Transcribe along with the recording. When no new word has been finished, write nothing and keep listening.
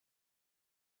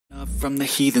From the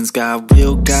heathens, got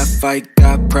will, got fight,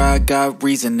 got pride, got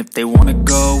reason if they want to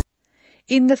go.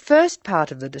 In the first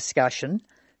part of the discussion,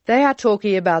 they are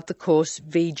talking about the course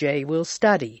VJ will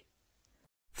study.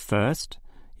 First,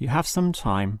 you have some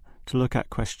time to look at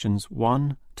questions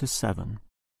 1 to 7.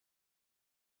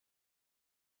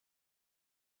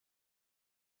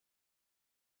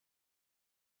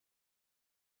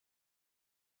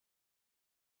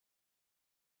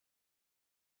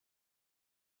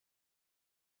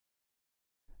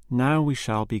 Now we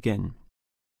shall begin.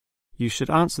 You should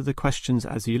answer the questions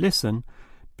as you listen,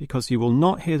 because you will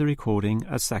not hear the recording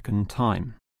a second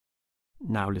time.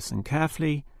 Now listen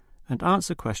carefully and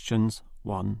answer questions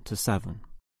 1 to 7.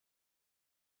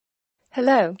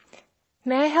 Hello.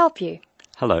 May I help you?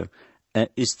 Hello.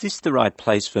 Is this the right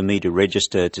place for me to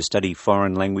register to study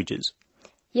foreign languages?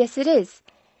 Yes, it is.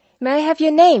 May I have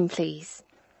your name, please?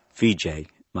 Vijay.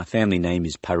 My family name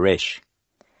is Paresh.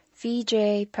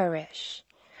 Vijay Paresh.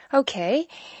 Okay.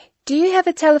 Do you have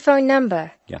a telephone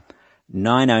number? Yeah.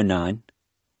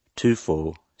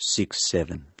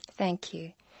 909-2467. Thank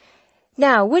you.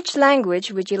 Now, which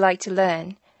language would you like to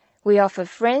learn? We offer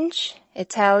French,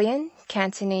 Italian,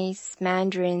 Cantonese,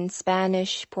 Mandarin,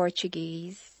 Spanish,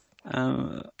 Portuguese.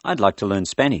 I'd like to learn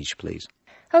Spanish, please.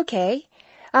 Okay.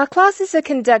 Our classes are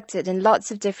conducted in lots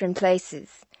of different places.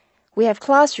 We have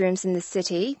classrooms in the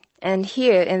city and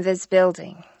here in this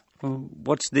building.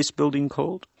 What's this building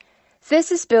called?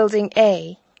 This is Building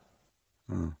A.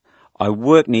 I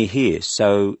work near here,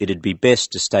 so it'd be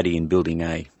best to study in Building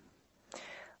A.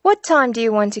 What time do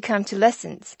you want to come to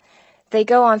lessons? They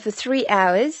go on for 3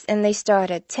 hours and they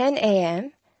start at 10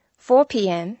 a.m., 4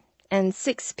 p.m., and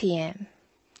 6 p.m.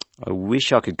 I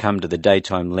wish I could come to the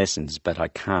daytime lessons, but I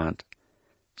can't.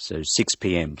 So 6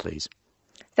 p.m, please.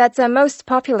 That's our most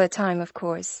popular time, of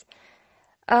course.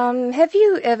 Have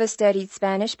you ever studied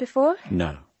Spanish before?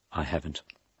 No, I haven't.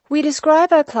 We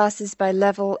describe our classes by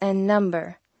level and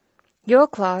number. Your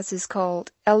class is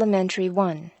called Elementary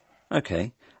 1.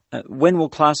 Okay. When will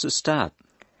classes start?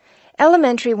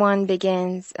 Elementary 1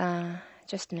 begins,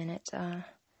 just a minute.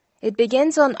 It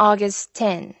begins on August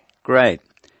 10. Great.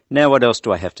 Now what else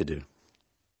do I have to do?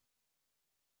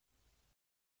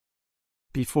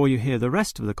 Before you hear the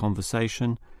rest of the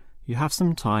conversation, you have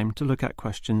some time to look at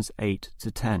questions 8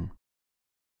 to 10.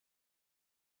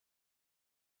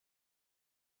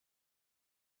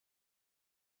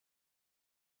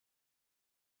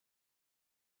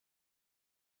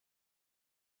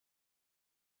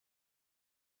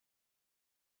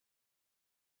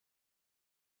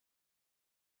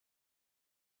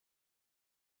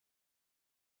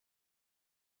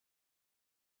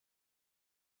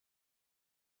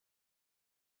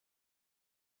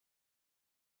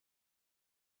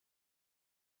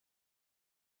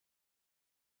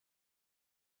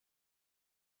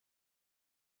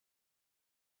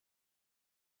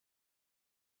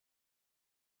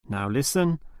 Now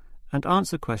listen and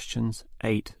answer questions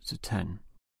 8 to 10.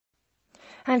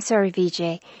 I'm sorry,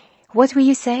 Vijay. What were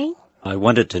you saying? I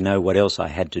wanted to know what else I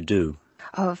had to do.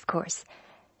 Oh, of course.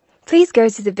 Please go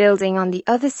to the building on the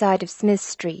other side of Smith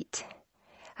Street.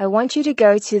 I want you to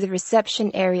go to the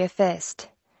reception area first.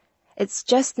 It's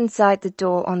just inside the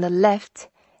door on the left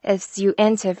as you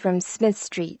enter from Smith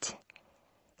Street.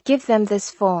 Give them this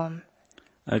form.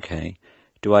 Okay.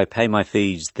 Do I pay my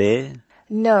fees there?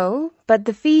 No, but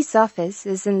the fees office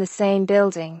is in the same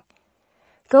building.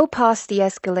 Go past the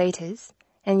escalators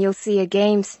and you'll see a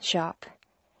games shop.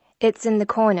 It's in the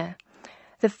corner.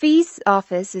 The fees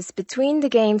office is between the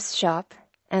games shop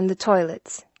and the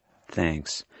toilets.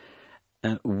 Thanks.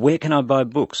 Where can I buy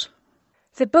books?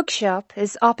 The bookshop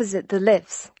is opposite the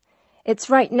lifts. It's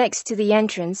right next to the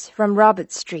entrance from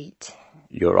Robert Street.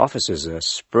 Your offices are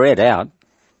spread out.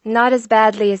 Not as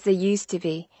badly as they used to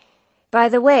be. By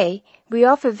the way, we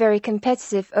offer very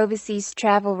competitive overseas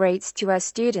travel rates to our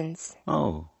students.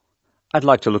 Oh, I'd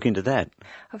like to look into that.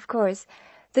 Of course.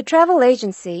 The travel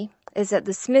agency is at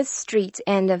the Smith Street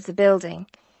end of the building,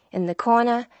 in the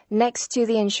corner next to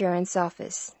the insurance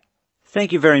office.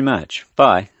 Thank you very much.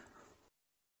 Bye.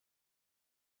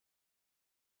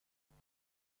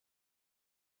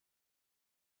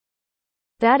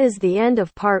 That is the end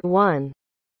of part 1.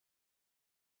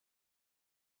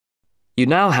 You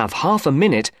now have half a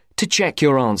minute to check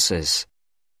your answers.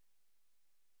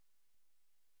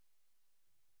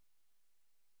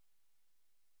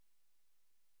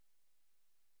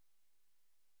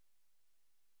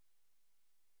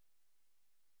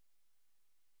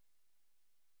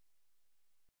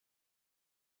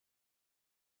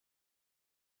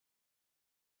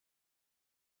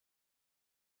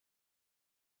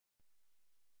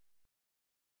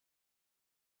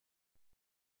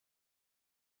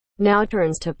 Now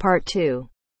turns to Part 2.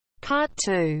 Part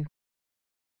 2.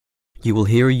 You will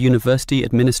hear a university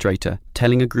administrator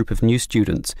telling a group of new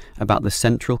students about the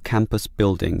central campus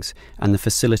buildings and the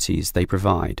facilities they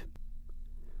provide.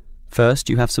 First,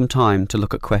 you have some time to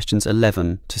look at questions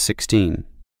 11 to 16.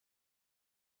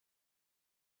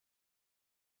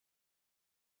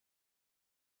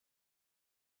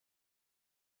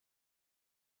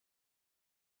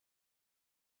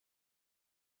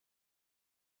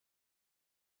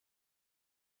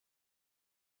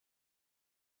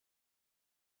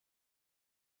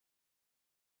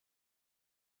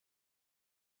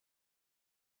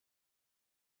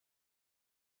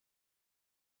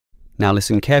 Now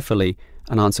listen carefully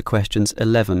and answer questions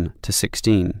 11 to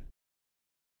 16.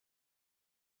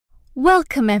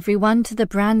 Welcome everyone to the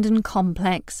Brandon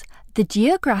Complex, the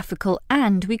geographical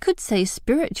and, we could say,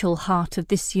 spiritual heart of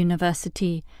this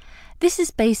university. This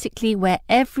is basically where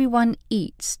everyone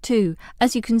eats too,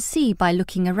 as you can see by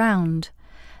looking around.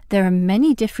 There are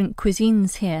many different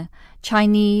cuisines here,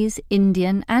 Chinese,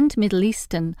 Indian and Middle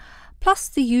Eastern, plus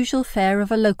the usual fare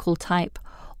of a local type,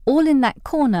 all in that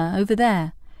corner over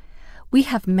there. We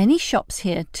have many shops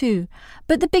here too,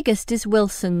 but the biggest is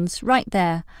Wilson's, right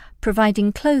there,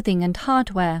 providing clothing and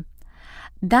hardware.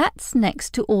 That's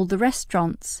next to all the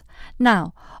restaurants.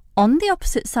 Now, on the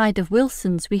opposite side of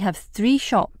Wilson's we have 3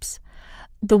 shops.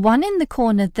 The one in the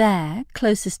corner there,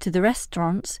 closest to the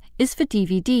restaurants, is for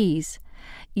DVDs.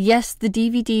 Yes, the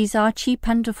DVDs are cheap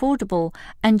and affordable,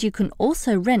 and you can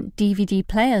also rent DVD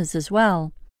players as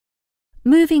well.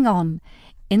 Moving on.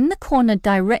 In the corner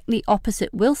directly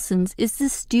opposite Wilson's is the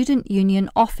Student Union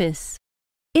office.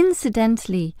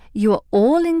 Incidentally, you are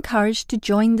all encouraged to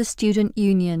join the Student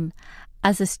Union,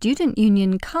 as a Student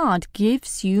Union card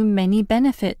gives you many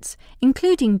benefits,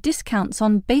 including discounts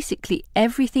on basically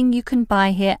everything you can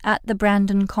buy here at the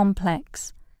Brandon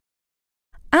Complex.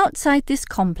 Outside this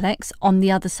complex, on the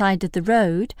other side of the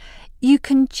road, you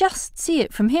can just see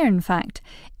it from here in fact,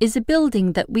 is a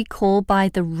building that we call by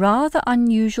the rather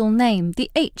unusual name, the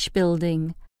H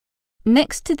Building.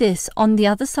 Next to this, on the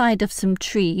other side of some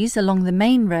trees along the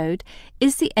main road,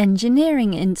 is the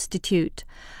Engineering Institute,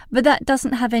 but that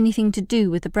doesn't have anything to do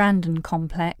with the Brandon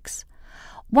Complex.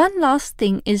 One last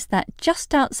thing is that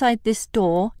just outside this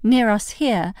door, near us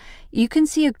here, you can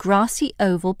see a grassy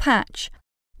oval patch.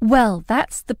 Well,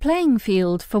 that's the playing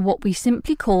field for what we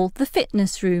simply call the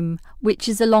fitness room, which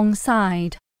is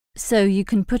alongside. So you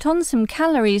can put on some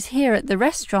calories here at the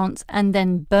restaurants and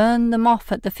then burn them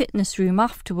off at the fitness room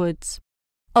afterwards.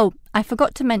 Oh, I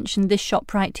forgot to mention this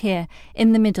shop right here,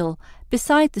 in the middle,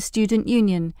 beside the Student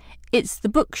Union. It's the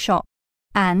bookshop,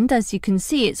 and as you can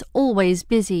see, it's always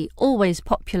busy, always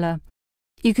popular.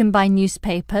 You can buy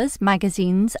newspapers,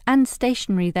 magazines and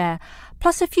stationery there,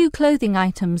 plus a few clothing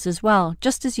items as well,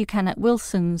 just as you can at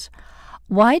Wilson's.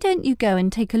 Why don't you go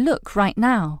and take a look right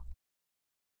now?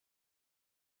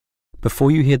 Before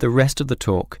you hear the rest of the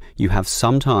talk, you have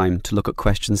some time to look at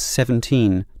questions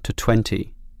 17 to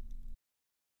 20.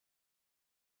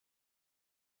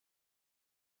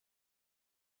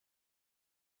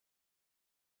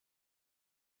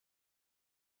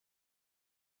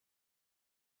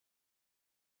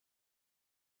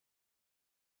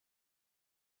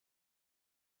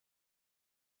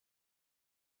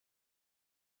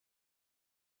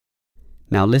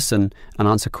 Now listen and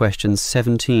answer questions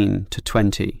 17 to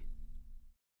 20.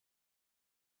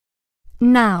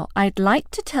 Now, I'd like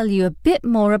to tell you a bit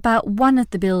more about one of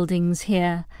the buildings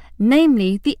here,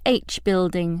 namely the H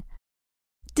Building.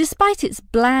 Despite its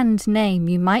bland name,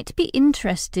 you might be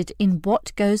interested in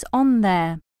what goes on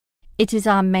there. It is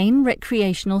our main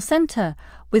recreational centre,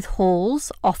 with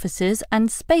halls, offices and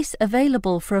space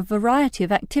available for a variety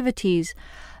of activities,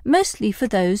 mostly for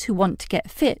those who want to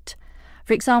get fit.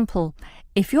 For example,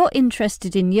 if you're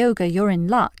interested in yoga, you're in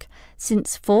luck,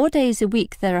 since 4 days a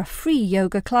week there are free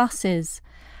yoga classes.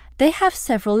 They have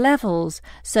several levels,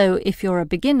 so if you're a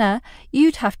beginner,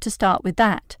 you'd have to start with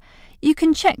that. You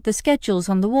can check the schedules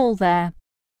on the wall there.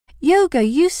 Yoga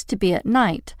used to be at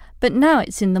night, but now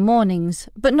it's in the mornings,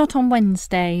 but not on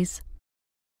Wednesdays.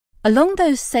 Along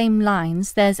those same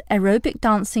lines, there's aerobic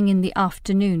dancing in the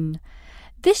afternoon.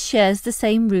 This shares the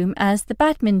same room as the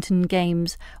badminton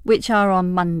games, which are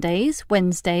on Mondays,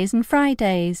 Wednesdays and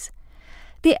Fridays.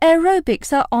 The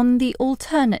aerobics are on the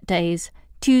alternate days,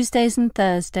 Tuesdays and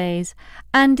Thursdays,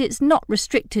 and it's not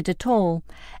restricted at all.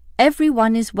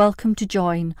 Everyone is welcome to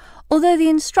join, although the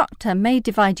instructor may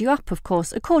divide you up, of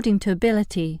course, according to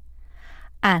ability.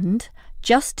 And,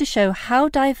 just to show how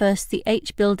diverse the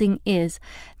H Building is,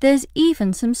 there's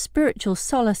even some spiritual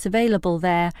solace available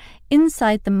there,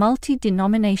 inside the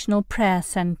multi-denominational prayer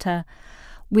centre.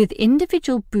 with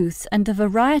individual booths and a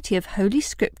variety of holy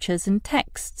scriptures and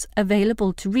texts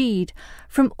available to read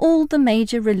from all the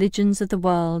major religions of the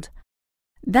world.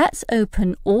 That's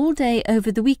open all day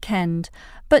over the weekend,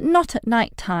 but not at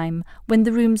night time when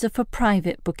the rooms are for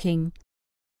private booking.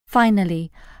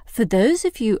 Finally, for those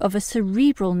of you of a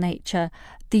cerebral nature,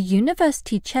 the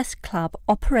University Chess Club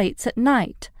operates at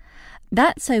night.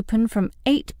 That's open from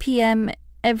 8 p.m.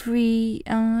 every,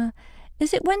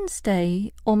 is it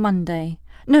Wednesday or Monday?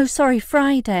 No, sorry,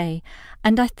 Friday.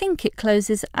 And I think it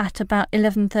closes at about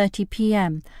 11:30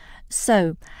 p.m.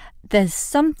 So, there's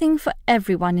something for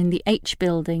everyone in the H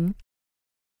building.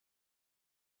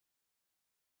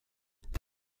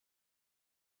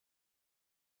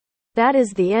 That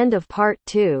is the end of part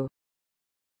 2.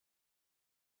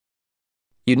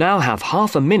 You now have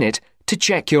half a minute to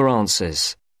check your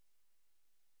answers.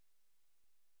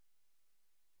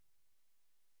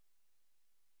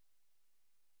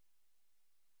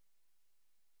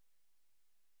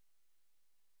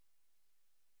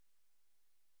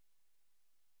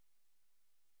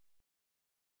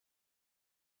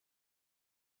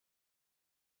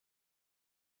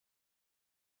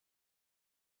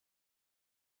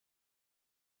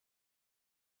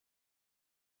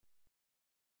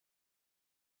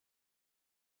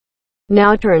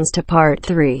 Now turns to part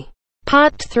 3.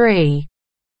 Part 3.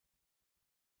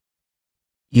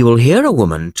 You will hear a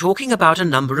woman talking about a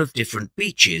number of different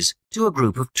beaches to a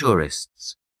group of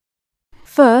tourists.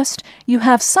 First, you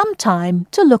have some time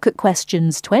to look at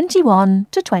questions 21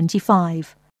 to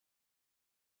 25.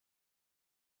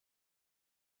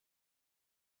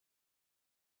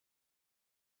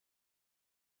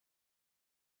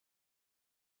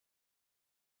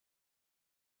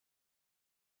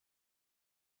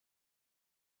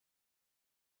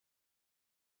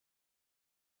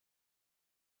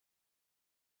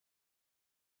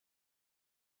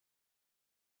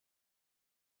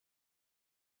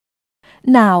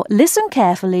 Now listen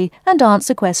carefully and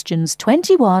answer questions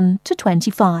 21 to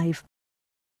 25.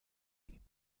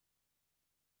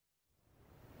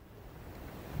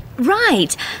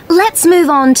 Right, let's move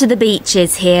on to the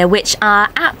beaches here, which are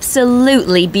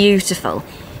absolutely beautiful.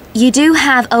 You do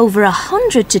have over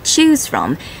 100 to choose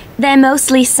from. They're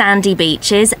mostly sandy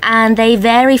beaches and they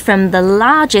vary from the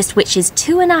largest, which is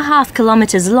 2.5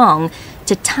 kilometres long,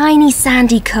 to tiny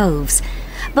sandy coves.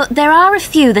 But there are a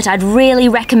few that I'd really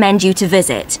recommend you to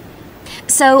visit.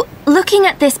 So, looking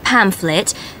at this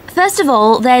pamphlet, first of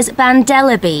all, there's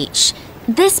Bandella Beach.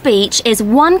 This beach is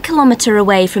 1 kilometre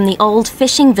away from the old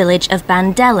fishing village of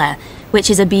Bandella, which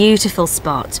is a beautiful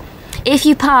spot. If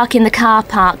you park in the car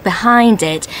park behind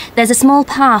it, there's a small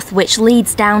path which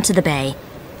leads down to the bay.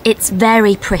 It's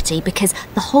very pretty because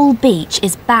the whole beach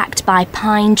is backed by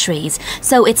pine trees,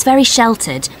 so it's very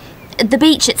sheltered. The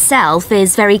beach itself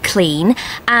is very clean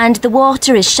and the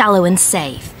water is shallow and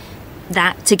safe.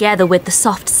 That, together with the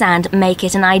soft sand, make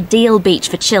it an ideal beach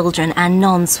for children and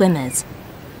non-swimmers.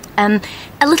 A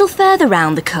little further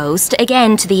round the coast,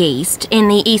 again to the east, in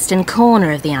the eastern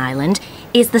corner of the island,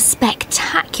 is the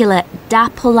spectacular Da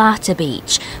Polata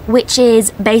Beach, which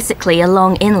is basically a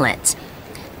long inlet.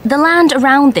 The land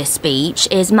around this beach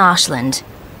is marshland.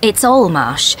 It's all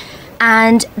marsh,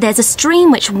 and there's a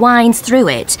stream which winds through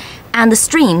it, and the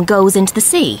stream goes into the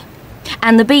sea.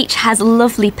 And the beach has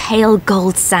lovely pale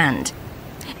gold sand.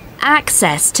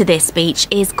 Access to this beach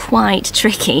is quite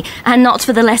tricky, and not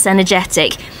for the less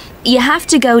energetic. You have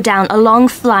to go down a long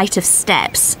flight of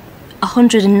steps,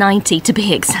 190 to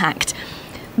be exact.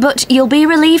 But you'll be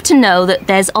relieved to know that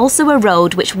there's also a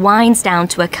road which winds down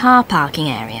to a car parking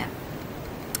area.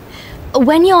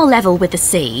 When you're level with the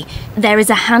sea, there is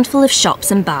a handful of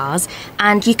shops and bars,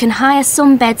 and you can hire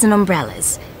some beds and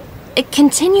umbrellas.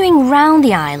 Continuing round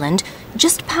the island,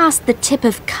 just past the tip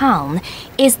of Calne,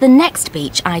 is the next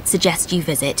beach I'd suggest you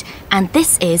visit, and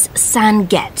this is San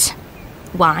Get.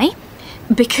 Why?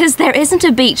 Because there isn't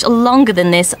a beach longer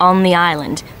than this on the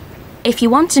island. If you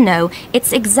want to know,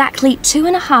 it's exactly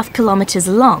 2.5 kilometres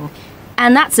long,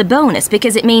 and that's a bonus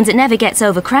because it means it never gets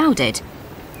overcrowded.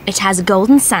 It has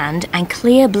golden sand and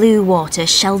clear blue water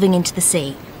shelving into the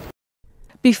sea.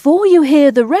 Before you hear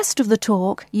the rest of the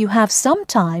talk, you have some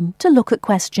time to look at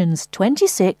questions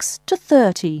 26 to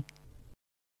 30.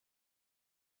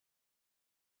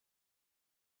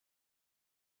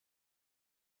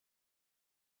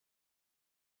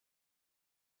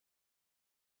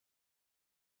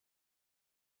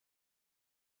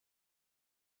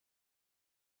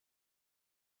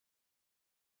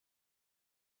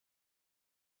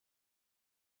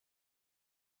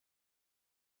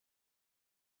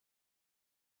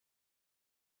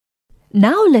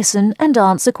 Now listen and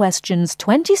answer questions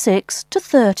 26 to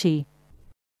 30.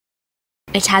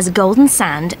 It has golden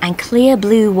sand and clear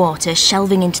blue water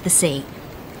shelving into the sea.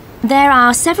 There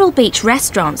are several beach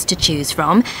restaurants to choose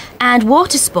from, and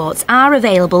water sports are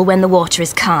available when the water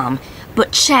is calm.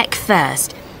 But check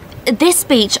first. This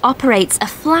beach operates a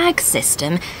flag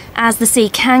system, as the sea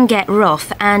can get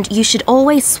rough and you should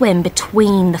always swim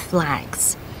between the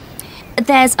flags.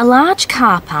 There's a large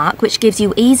car park which gives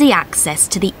you easy access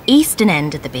to the eastern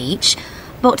end of the beach,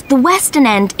 but the western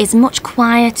end is much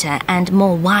quieter and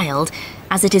more wild,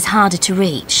 as it is harder to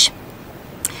reach.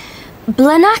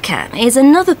 Blanaka is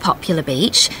another popular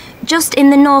beach, just in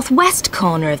the northwest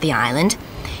corner of the island.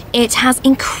 It has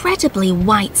incredibly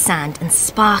white sand and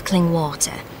sparkling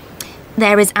water.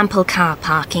 There is ample car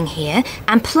parking here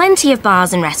and plenty of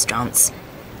bars and restaurants.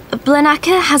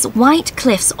 Blanaka has white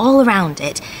cliffs all around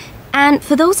it, and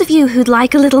for those of you who'd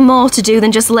like a little more to do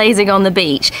than just lazing on the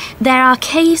beach, there are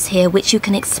caves here which you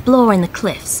can explore in the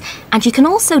cliffs, and you can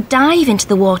also dive into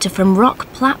the water from rock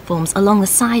platforms along the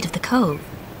side of the cove.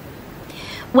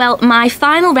 Well, my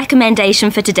final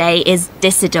recommendation for today is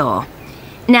Disador.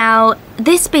 Now,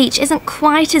 this beach isn't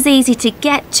quite as easy to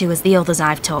get to as the others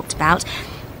I've talked about.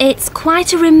 It's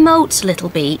quite a remote little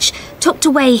beach, tucked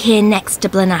away here next to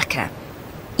Blanaka.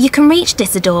 You can reach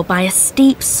Disador by a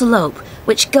steep slope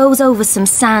which goes over some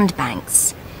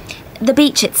sandbanks. The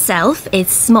beach itself is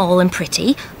small and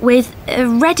pretty, with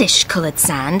reddish-coloured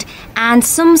sand and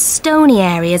some stony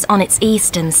areas on its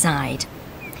eastern side.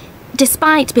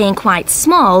 Despite being quite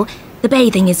small, the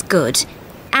bathing is good,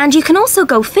 and you can also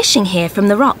go fishing here from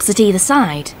the rocks at either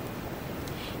side.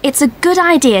 It's a good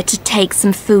idea to take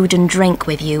some food and drink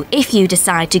with you if you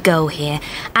decide to go here,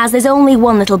 as there's only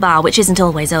one little bar which isn't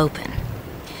always open.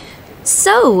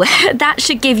 So, that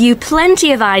should give you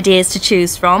plenty of ideas to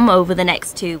choose from over the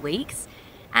next 2 weeks.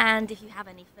 And if you have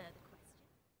any further questions...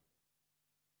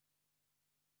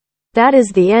 That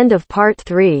is the end of part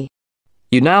 3.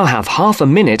 You now have half a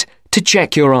minute to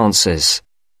check your answers.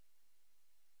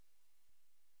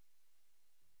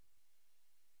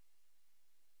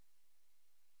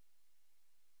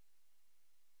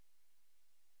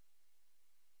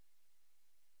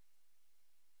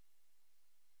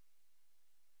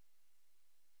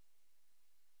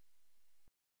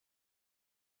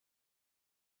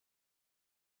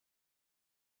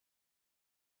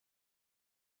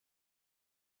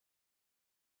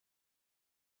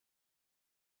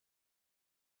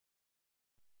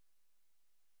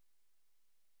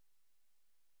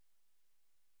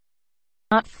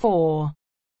 Part 4.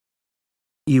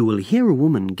 You will hear a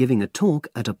woman giving a talk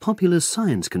at a popular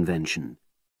science convention.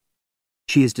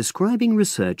 She is describing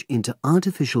research into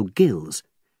artificial gills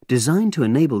designed to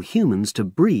enable humans to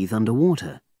breathe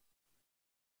underwater.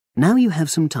 Now you have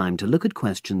some time to look at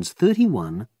questions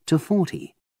 31 to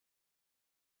 40.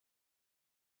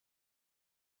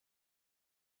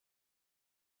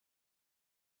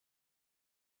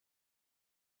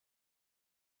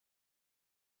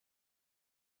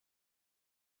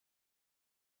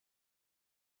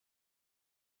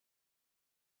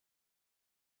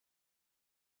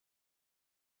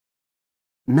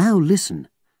 Now listen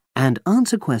and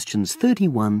answer questions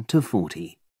 31 to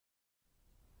 40.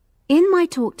 In my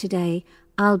talk today,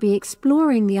 I'll be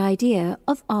exploring the idea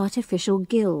of artificial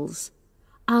gills.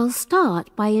 I'll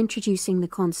start by introducing the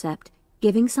concept,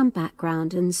 giving some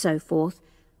background and so forth,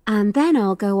 and then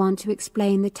I'll go on to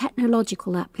explain the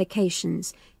technological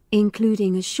applications,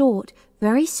 including a short,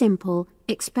 very simple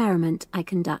experiment I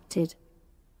conducted.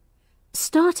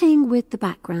 Starting with the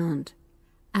background.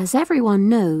 As everyone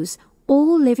knows,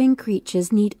 all living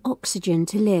creatures need oxygen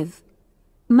to live.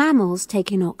 Mammals take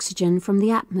in oxygen from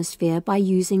the atmosphere by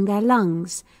using their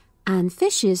lungs, and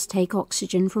fishes take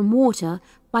oxygen from water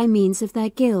by means of their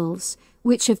gills,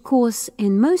 which of course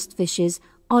in most fishes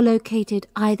are located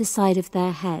either side of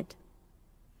their head.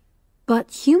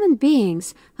 But human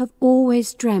beings have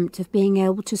always dreamt of being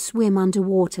able to swim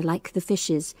underwater like the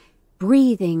fishes,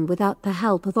 breathing without the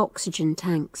help of oxygen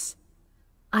tanks.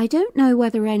 I don't know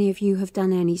whether any of you have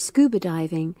done any scuba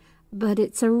diving, but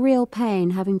it's a real pain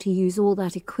having to use all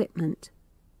that equipment.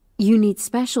 You need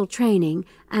special training,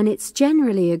 and it's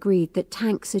generally agreed that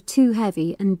tanks are too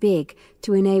heavy and big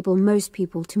to enable most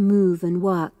people to move and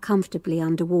work comfortably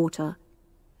underwater.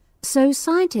 So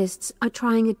scientists are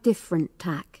trying a different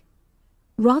tack.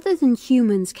 Rather than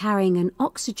humans carrying an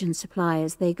oxygen supply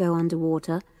as they go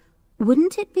underwater,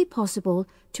 wouldn't it be possible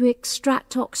to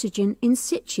extract oxygen in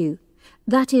situ?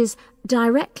 That is,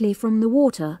 directly from the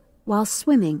water while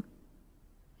swimming.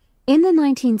 In the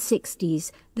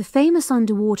 1960s, the famous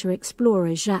underwater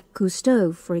explorer Jacques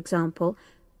Cousteau, for example,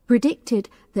 predicted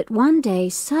that one day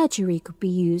surgery could be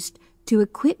used to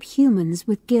equip humans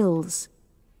with gills.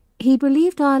 He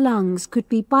believed our lungs could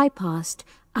be bypassed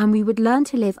and we would learn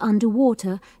to live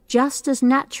underwater just as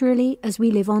naturally as we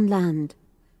live on land.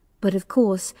 But of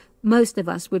course, most of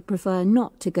us would prefer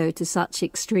not to go to such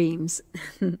extremes.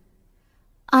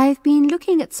 I've been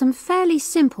looking at some fairly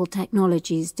simple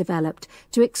technologies developed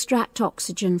to extract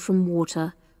oxygen from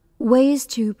water, ways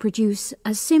to produce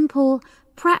a simple,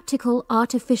 practical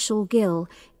artificial gill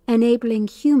enabling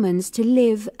humans to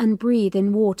live and breathe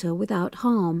in water without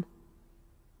harm.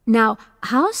 Now,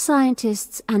 how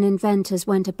scientists and inventors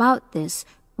went about this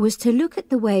was to look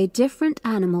at the way different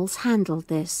animals handled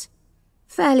this.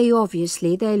 Fairly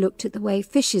obviously, they looked at the way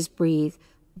fishes breathe,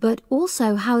 but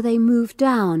also how they move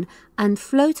down and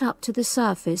float up to the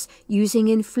surface using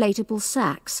inflatable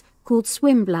sacs called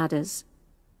swim bladders.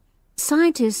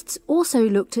 Scientists also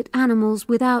looked at animals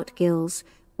without gills,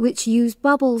 which use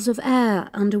bubbles of air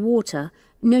underwater,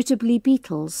 notably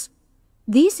beetles.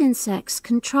 These insects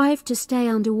contrive to stay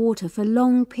underwater for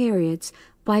long periods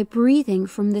by breathing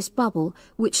from this bubble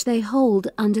which they hold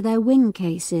under their wing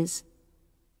cases.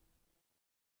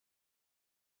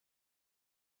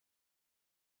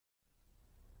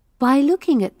 By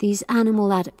looking at these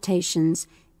animal adaptations,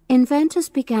 inventors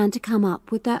began to come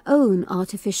up with their own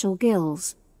artificial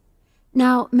gills.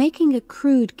 Now, making a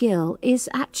crude gill is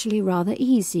actually rather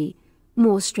easy,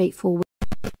 more straightforward.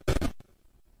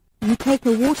 You take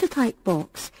a watertight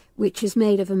box, which is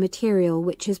made of a material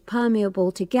which is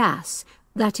permeable to gas,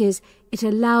 that is, it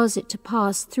allows it to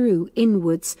pass through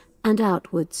inwards and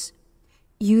outwards.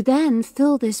 You then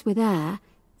fill this with air,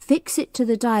 fix it to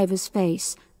the diver's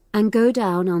face, and go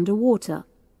down underwater.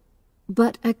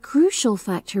 But a crucial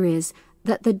factor is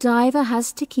that the diver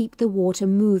has to keep the water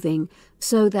moving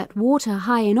so that water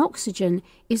high in oxygen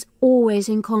is always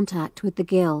in contact with the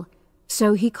gill,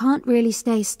 so he can't really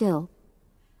stay still.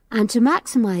 And to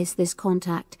maximize this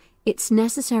contact, it's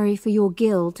necessary for your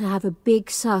gill to have a big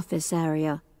surface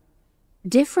area.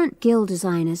 Different gill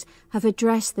designers have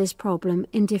addressed this problem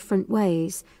in different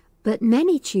ways, but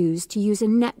many choose to use a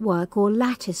network or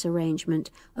lattice arrangement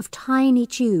of tiny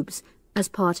tubes as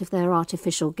part of their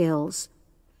artificial gills.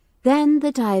 Then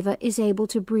the diver is able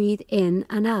to breathe in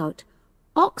and out.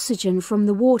 Oxygen from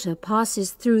the water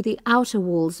passes through the outer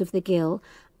walls of the gill,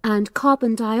 and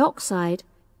carbon dioxide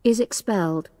is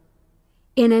expelled.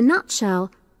 In a nutshell,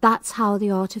 that's how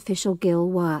the artificial gill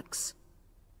works.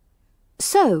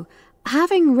 So,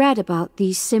 having read about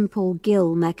these simple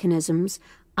gill mechanisms,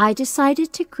 I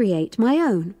decided to create my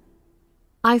own.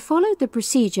 I followed the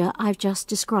procedure I've just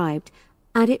described,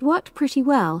 and it worked pretty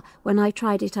well when I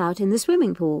tried it out in the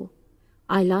swimming pool.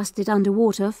 I lasted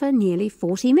underwater for nearly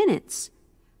 40 minutes.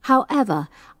 However,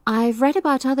 I've read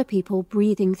about other people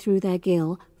breathing through their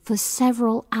gill for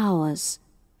several hours.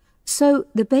 So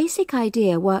the basic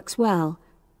idea works well,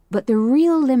 but the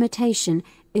real limitation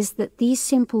is that these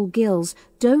simple gills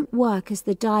don't work as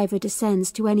the diver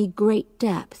descends to any great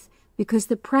depth, because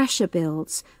the pressure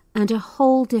builds and a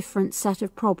whole different set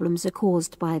of problems are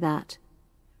caused by that.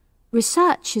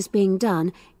 Research is being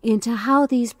done into how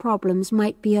these problems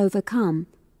might be overcome,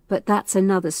 but that's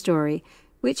another story,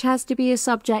 which has to be a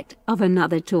subject of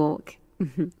another talk.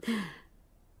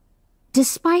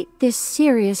 Despite this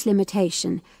serious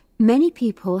limitation, many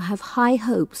people have high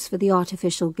hopes for the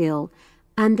artificial gill,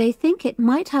 and they think it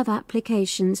might have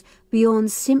applications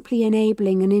beyond simply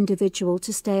enabling an individual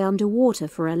to stay underwater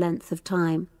for a length of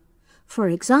time. For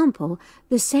example,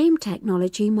 the same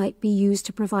technology might be used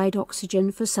to provide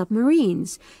oxygen for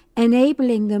submarines,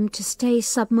 enabling them to stay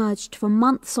submerged for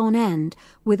months on end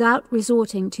without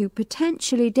resorting to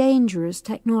potentially dangerous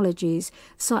technologies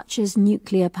such as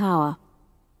nuclear power.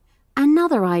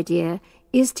 Another idea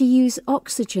is to use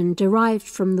oxygen derived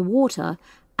from the water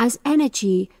as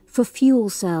energy for fuel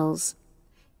cells.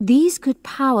 These could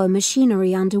power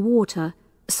machinery underwater,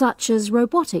 such as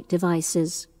robotic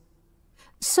devices.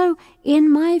 So,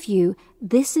 in my view,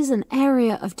 this is an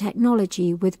area of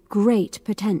technology with great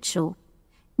potential.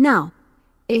 Now,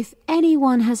 if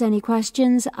anyone has any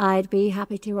questions, I'd be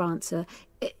happy to answer.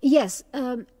 Yes,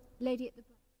 lady at the...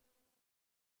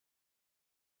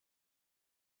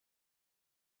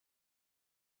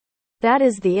 That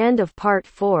is the end of part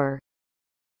 4.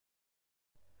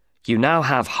 You now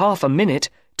have half a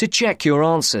minute to check your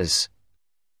answers.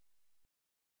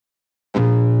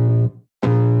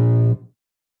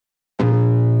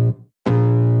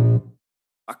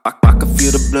 I can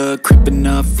feel the blood creeping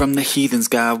up from the heathens.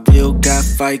 Got will, got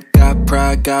fight, got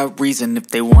pride, got reason. If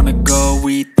they wanna go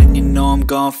eat, then you know I'm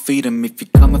gon' feed them. If you're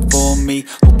coming for me,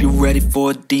 hope you're ready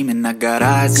for a demon. I got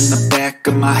eyes in the back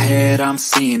of my head, I'm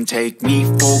seeing. Take me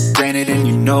for granted and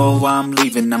you know I'm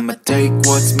leaving. I'ma take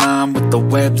what's mine with the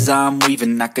webs I'm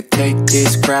weaving. I could take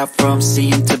this crowd from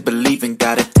seeing to believing.